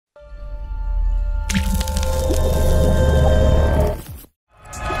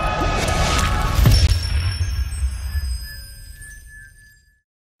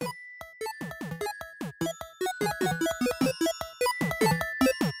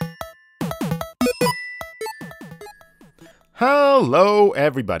Hello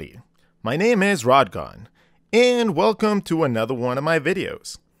everybody, my name is Rodgon, and welcome to another one of my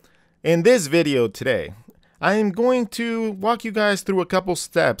videos. In this video today, I am going to walk you guys through a couple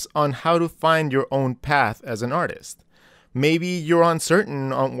steps on how to find your own path as an artist. Maybe you're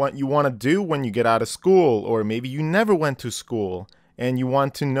uncertain on what you want to do when you get out of school, or maybe you never went to school and you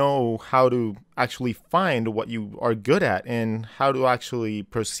want to know how to actually find what you are good at and how to actually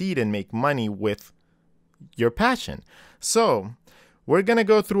proceed and make money with your passion. So we're gonna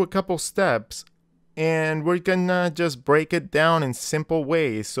go through a couple steps and we're gonna just break it down in simple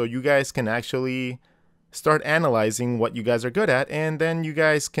ways so you guys can actually start analyzing what you guys are good at, and then you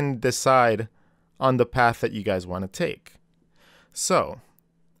guys can decide on the path that you guys want to take. So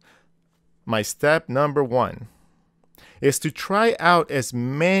my step number one is to try out as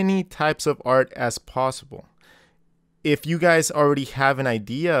many types of art as possible. If you guys already have an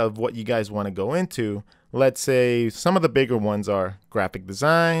idea of what you guys want to go into, let's say some of the bigger ones are graphic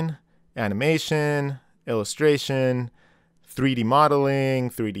design, animation, illustration, 3D modeling,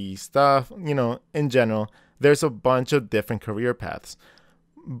 3D stuff, in general, there's a bunch of different career paths.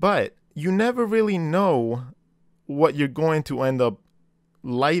 But you never really know what you're going to end up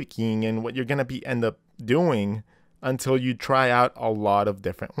liking and what you're going to end up doing until you try out a lot of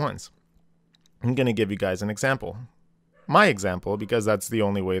different ones. I'm going to give you guys an example. My example, because that's the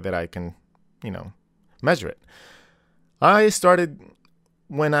only way that I can, measure it. I started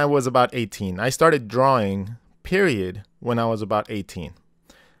when I was about 18. I started drawing, period, when I was about 18.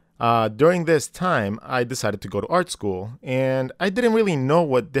 During this time, I decided to go to art school, and I didn't really know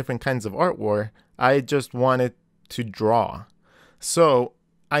what different kinds of art were. I just wanted to draw. So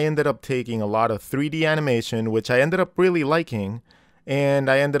I ended up taking a lot of 3D animation, which I ended up really liking. And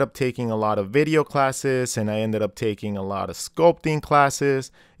I ended up taking a lot of video classes, and I ended up taking a lot of sculpting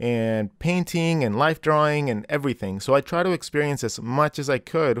classes and painting and life drawing and everything. So I tried to experience as much as I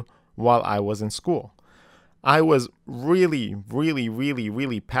could while I was in school. I was really, really, really,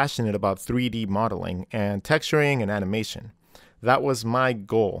 really passionate about 3D modeling and texturing and animation. That was my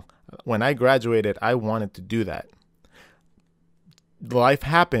goal. When I graduated, I wanted to do that. Life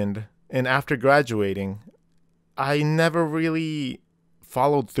happened, and after graduating, I never really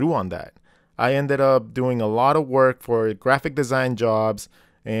followed through on that. I ended up doing a lot of work for graphic design jobs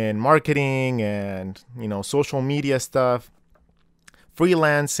and marketing and, social media stuff,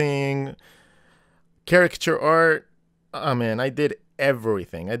 freelancing, caricature art. Oh man, I did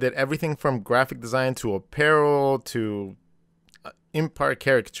everything. I did everything from graphic design to apparel to in-part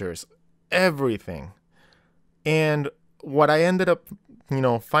caricatures, everything. And what I ended up,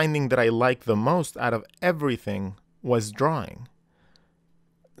 finding that I liked the most out of everything was drawing.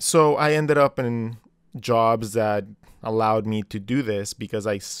 So I ended up in jobs that allowed me to do this because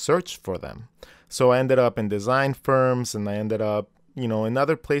I searched for them. So I ended up in design firms, and I ended up, in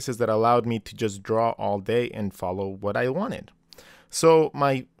other places that allowed me to just draw all day and follow what I wanted. So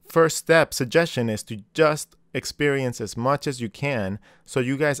my first step suggestion is to just experience as much as you can so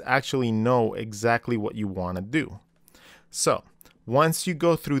you guys actually know exactly what you want to do. So once you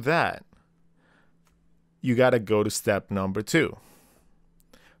go through that, you got to go to step number two.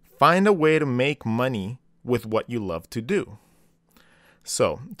 Find a way to make money with what you love to do.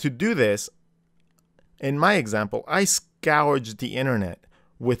 So to do this, in my example, I scourged the internet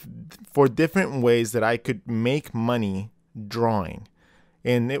for different ways that I could make money drawing.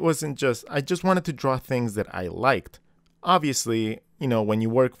 And it wasn't just, I just wanted to draw things that I liked. Obviously, when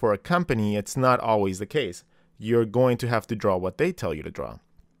you work for a company, it's not always the case. You're going to have to draw what they tell you to draw.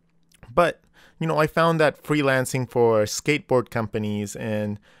 But, I found that freelancing for skateboard companies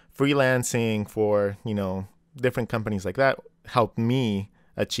and freelancing for, different companies like that helped me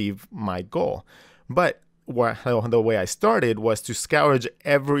achieve my goal. But the way I started was to scourge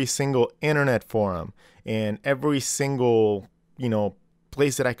every single internet forum and every single,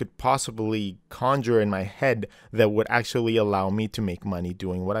 place that I could possibly conjure in my head that would actually allow me to make money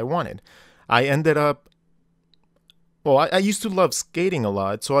doing what I wanted. I ended up, I used to love skating a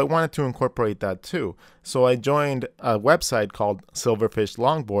lot, so I wanted to incorporate that too. So I joined a website called Silverfish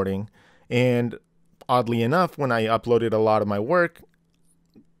Longboarding, and oddly enough, when I uploaded a lot of my work,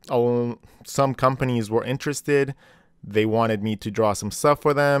 some companies were interested. They wanted me to draw some stuff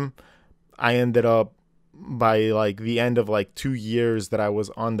for them. I ended up, by the end of 2 years that I was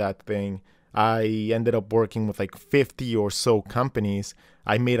on that thing, I ended up working with 50 or so companies.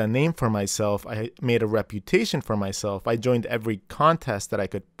 I made a name for myself. I made a reputation for myself. I joined every contest that I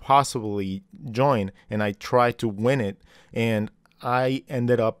could possibly join, and I tried to win it. And I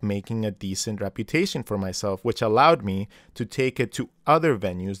ended up making a decent reputation for myself, which allowed me to take it to other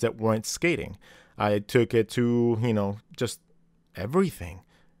venues that weren't skating. I took it to, just everything.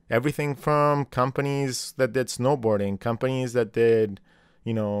 Everything from companies that did snowboarding, companies that did,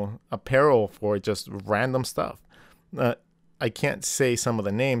 apparel for just random stuff. I can't say some of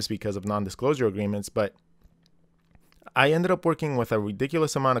the names because of non-disclosure agreements, but I ended up working with a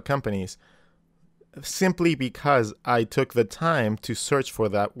ridiculous amount of companies simply because I took the time to search for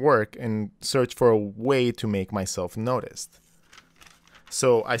that work and search for a way to make myself noticed.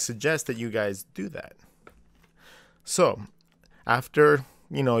 So I suggest that you guys do that. So after,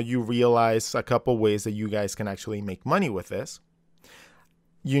 you realize a couple ways that you guys can actually make money with this,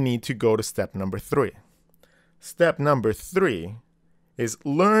 you need to go to step number 3. Step number 3 is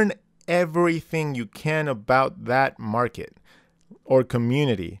learn everything you can about that market or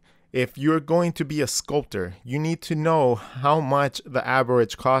community. If you're going to be a sculptor, you need to know how much the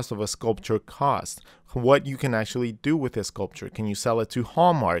average cost of a sculpture costs, what you can actually do with a sculpture. Can you sell it to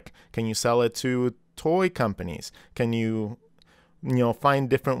Hallmark? Can you sell it to toy companies? Can you, find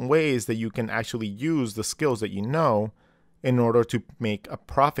different ways that you can actually use the skills that you know in order to make a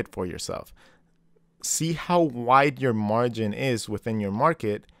profit for yourself? See how wide your margin is within your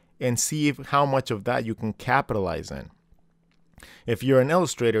market and see how much of that you can capitalize in. If you're an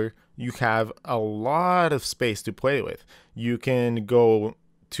illustrator, you have a lot of space to play with. You can go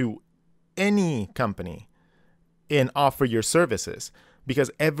to any company and offer your services because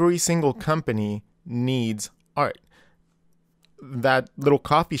every single company needs art. That little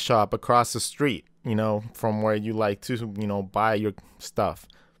coffee shop across the street, from where you like to, buy your stuff,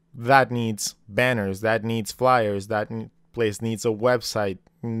 that needs banners, that needs flyers, that place needs a website.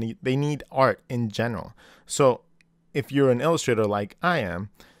 They need art in general. So if you're an illustrator like I am,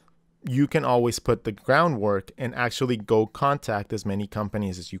 you can always put the groundwork and actually go contact as many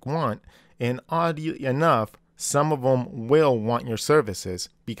companies as you want. And oddly enough, some of them will want your services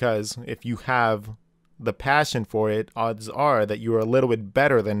because if you have the passion for it, odds are that you're a little bit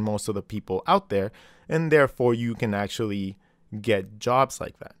better than most of the people out there, and therefore you can actually get jobs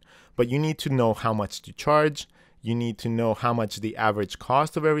like that. But you need to know how much to charge. You need to know how much the average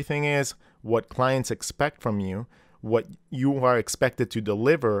cost of everything is, what clients expect from you, what you are expected to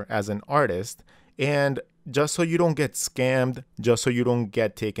deliver as an artist, and just so you don't get scammed, just so you don't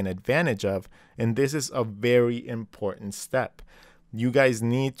get taken advantage of. And this is a very important step. You guys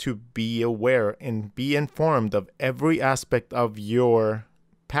need to be aware and be informed of every aspect of your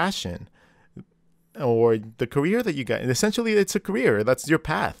passion or the career that you got. Essentially, it's a career. That's your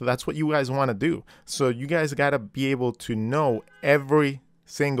path. That's what you guys want to do. So you guys got to be able to know every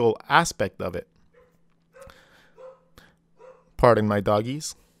single aspect of it. Pardon my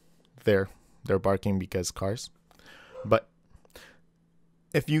doggies. They're barking because cars. But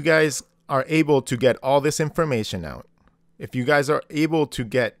if you guys are able to get all this information out, if you guys are able to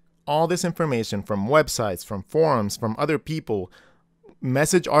get all this information from websites, from forums, from other people,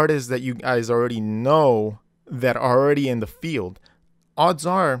 message artists that you guys already know that are already in the field, odds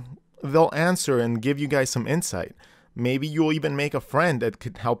are they'll answer and give you guys some insight. Maybe you'll even make a friend that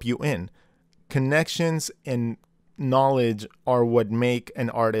could help you in. Connections and knowledge are what make an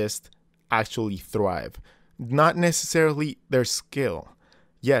artist actually thrive, not necessarily their skill.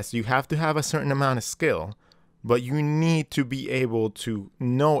 Yes, you have to have a certain amount of skill, but you need to be able to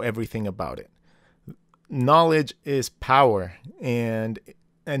know everything about it. Knowledge is power, and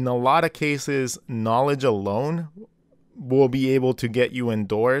in a lot of cases, knowledge alone will be able to get you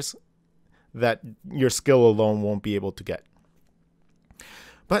indoors that your skill alone won't be able to get.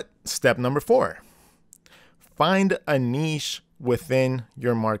 But step number 4, find a niche within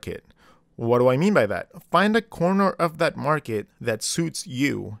your market. What do I mean by that? Find a corner of that market that suits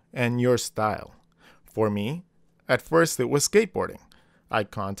you and your style. For me, at first it was skateboarding. I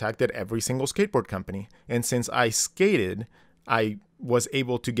contacted every single skateboard company, and since I skated, I was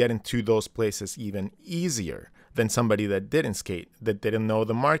able to get into those places even easier than somebody that didn't skate, that didn't know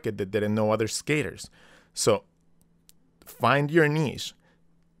the market, that didn't know other skaters. So find your niche.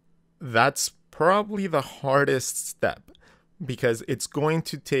 That's probably the hardest step because it's going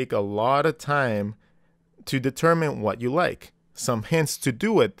to take a lot of time to determine what you like. Some hints to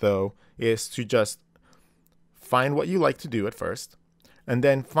do it, though, is to just find what you like to do at first, and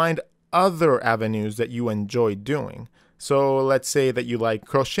then find other avenues that you enjoy doing. So let's say that you like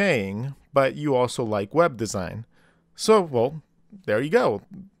crocheting, but you also like web design. So, well, there you go.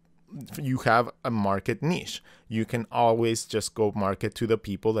 You have a market niche. You can always just go market to the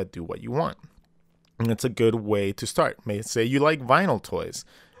people that do what you want. And it's a good way to start. Maybe say you like vinyl toys,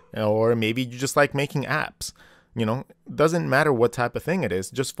 or maybe you just like making apps. Doesn't matter what type of thing it is.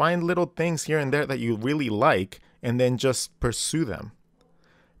 Just find little things here and there that you really like, and then just pursue them.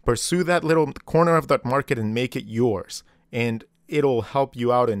 Pursue that little corner of that market and make it yours. And it'll help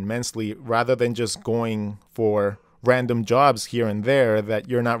you out immensely rather than just going for random jobs here and there that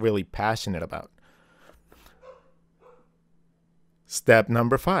you're not really passionate about. Step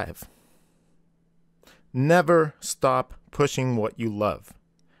number 5. Never stop pushing what you love.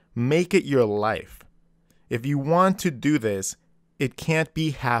 Make it your life. If you want to do this, it can't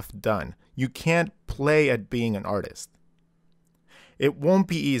be half done. You can't play at being an artist. It won't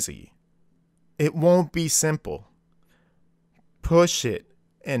be easy. It won't be simple. Push it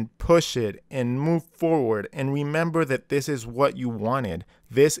and move forward, and remember that this is what you wanted.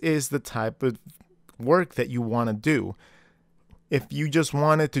 This is the type of work that you want to do. If you just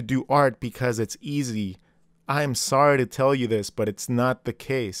wanted to do art because it's easy, I'm sorry to tell you this, but it's not the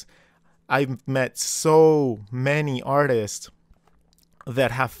case. I've met so many artists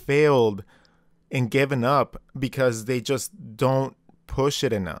that have failed and given up because they just don't push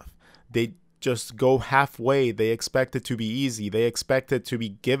it enough. They just go halfway. They expect it to be easy. They expect it to be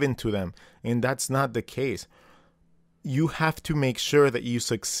given to them. And that's not the case. You have to make sure that you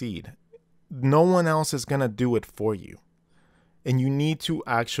succeed. No one else is going to do it for you. And you need to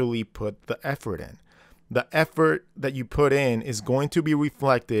actually put the effort in. The effort that you put in is going to be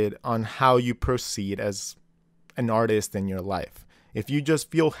reflected on how you proceed as an artist in your life. If you just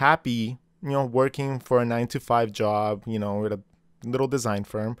feel happy, working for a 9-to-5 job, at a little design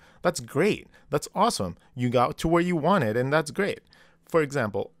firm, that's great. That's awesome. You got to where you wanted, and that's great. For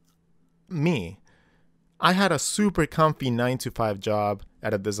example, me, I had a super comfy 9-to-5 job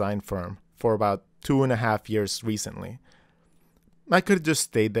at a design firm for about 2.5 years recently. I could have just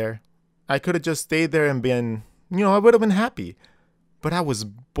stayed there. I could have just stayed there and been, I would have been happy. But I was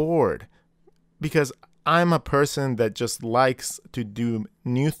bored because I'm a person that just likes to do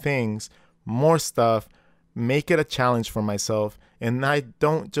new things, more stuff, make it a challenge for myself. And I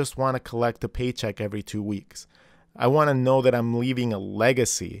don't just want to collect a paycheck every 2 weeks. I want to know that I'm leaving a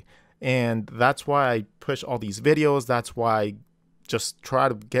legacy. And that's why I push all these videos. That's why I just try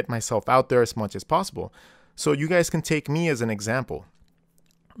to get myself out there as much as possible. So you guys can take me as an example.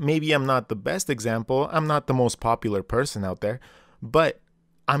 Maybe I'm not the best example. I'm not the most popular person out there, but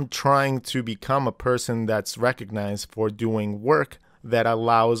I'm trying to become a person that's recognized for doing work that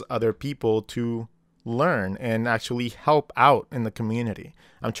allows other people to learn and actually help out in the community.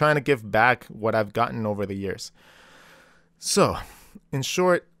 I'm trying to give back what I've gotten over the years. So, in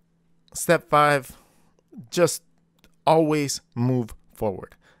short, step 5, just always move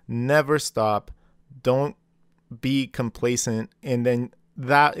forward. Never stop. Don't be complacent, and then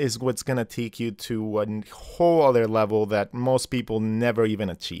that is what's going to take you to a whole other level that most people never even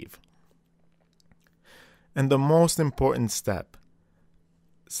achieve. And the most important step,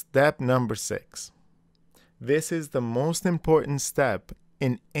 step number 6. This is the most important step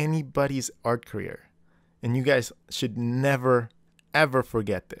in anybody's art career. And you guys should never, ever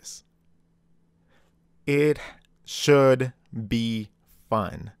forget this. It should be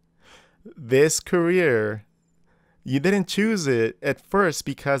fun. This career, you didn't choose it at first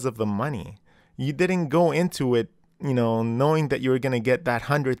because of the money. You didn't go into it, knowing that you were going to get that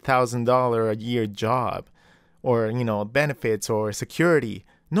 $100,000 a year job or, benefits or security.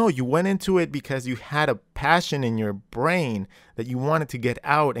 No, you went into it because you had a passion in your brain that you wanted to get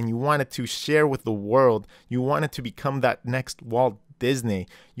out and you wanted to share with the world. You wanted to become that next Walt Disney.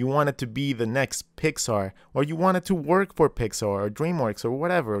 You wanted to be the next Pixar, or you wanted to work for Pixar or DreamWorks or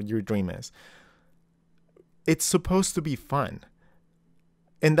whatever your dream is. It's supposed to be fun.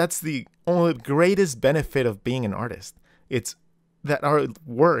 And that's the only greatest benefit of being an artist. It's that our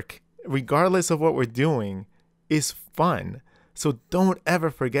work, regardless of what we're doing, is fun. So don't ever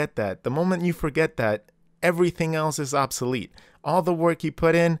forget that. The moment you forget that, everything else is obsolete. All the work you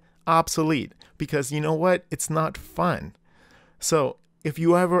put in, obsolete. Because you know what? It's not fun. So if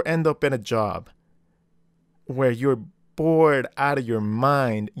you ever end up in a job where you're bored out of your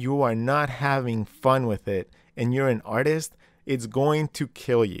mind, you are not having fun with it, and you're an artist, it's going to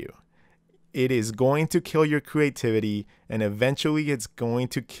kill you. It is going to kill your creativity, and eventually it's going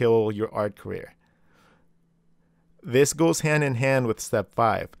to kill your art career. This goes hand in hand with step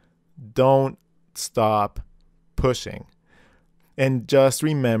 5. Don't stop pushing. And just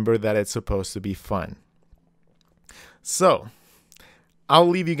remember that it's supposed to be fun. So, I'll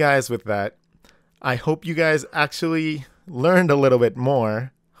leave you guys with that. I hope you guys actually learned a little bit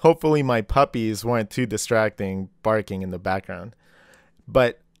more. Hopefully my puppies weren't too distracting, barking in the background.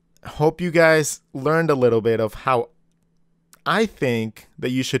 But hope you guys learned a little bit of how I think that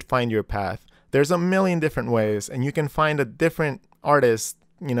you should find your path. There's a million different ways, and you can find a different artist.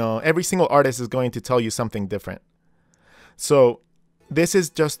 Every single artist is going to tell you something different. So this is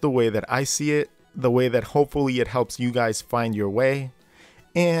just the way that I see it. the way that hopefully it helps you guys find your way.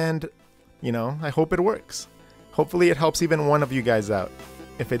 And, you know, I hope it works. Hopefully it helps even one of you guys out.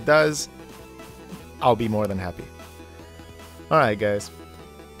 If it does, I'll be more than happy. Alright guys,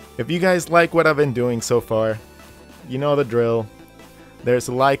 if you guys like what I've been doing so far, you know the drill. There's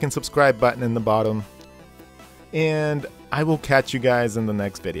a like and subscribe button in the bottom. And I will catch you guys in the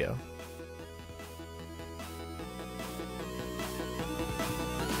next video.